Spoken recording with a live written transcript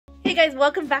Hey guys,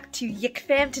 welcome back to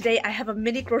YikFam. Today I have a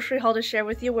mini grocery haul to share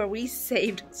with you where we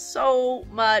saved so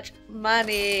much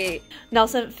money.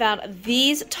 Nelson found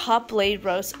these top blade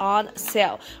roasts on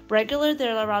sale. Regular,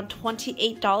 they're around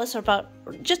 $28, so about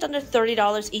just under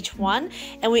 $30 each one,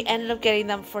 and we ended up getting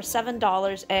them for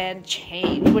 $7 and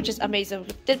change, which is amazing. We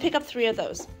did pick up 3 of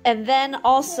those. And then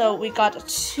also we got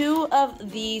 2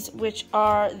 of these, which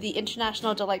are the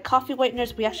International Delight coffee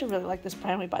whiteners. We actually really like this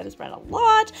brand. We buy this brand a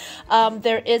lot.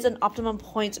 There is an Optimum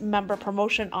Points member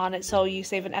promotion on it, so you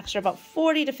save an extra about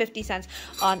 40 to 50 cents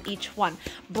on each one.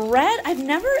 Bread, I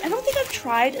don't think I've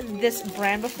tried this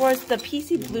brand before. It's the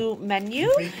PC Blue menu.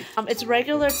 It's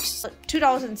regular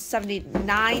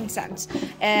 $2.79,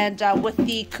 and with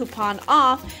the coupon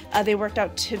off, they worked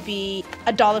out to be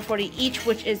 $1.40 each,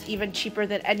 which is even cheaper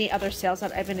than any other sales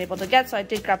that I've been able to get. So I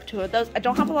did grab 2 of those. I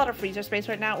don't have a lot of freezer space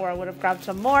right now, or I would have grabbed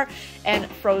some more and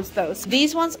froze those.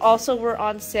 These ones also were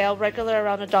on sale, regular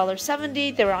around $1.70.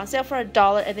 They were on sale for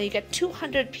 $1, and then you get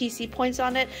 200 PC points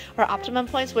on it, or Optimum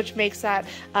Points, which makes that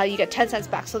you get 10 cents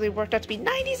back. So they worked out to be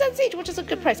 90 cents each, which is a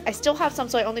good price. I still have some,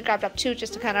 so I only grabbed up 2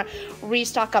 just to kind of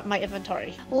restock up my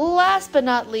inventory. Last but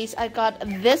not least, I got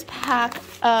this pack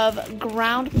of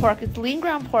ground pork. It's lean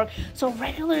ground pork. So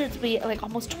regular it'd be like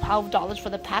almost $12 for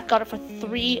the pack. Got it for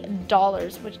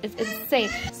 $3, which is insane.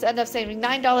 So I ended up saving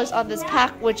 $9 on this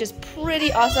pack, which is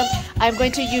pretty awesome. I'm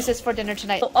going to use this for dinner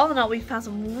tonight. So all in all, we found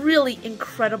some really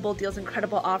incredible deals,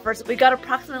 incredible offers. We got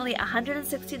approximately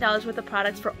 $160 worth of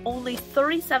products for only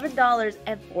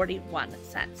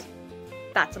 $37.41.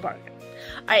 That's a bargain.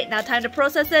 Alright, now time to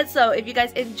process it. So if you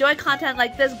guys enjoy content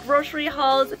like this, grocery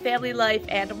hauls, family life,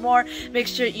 and more, make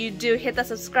sure you do hit the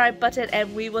subscribe button,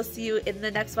 and we will see you in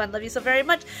the next one. Love you so very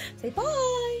much. Say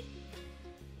bye!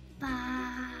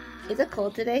 Bye. Is it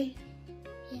cold today?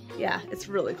 Yeah. Yeah, it's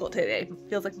really cold today. It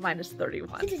feels like minus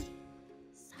 31.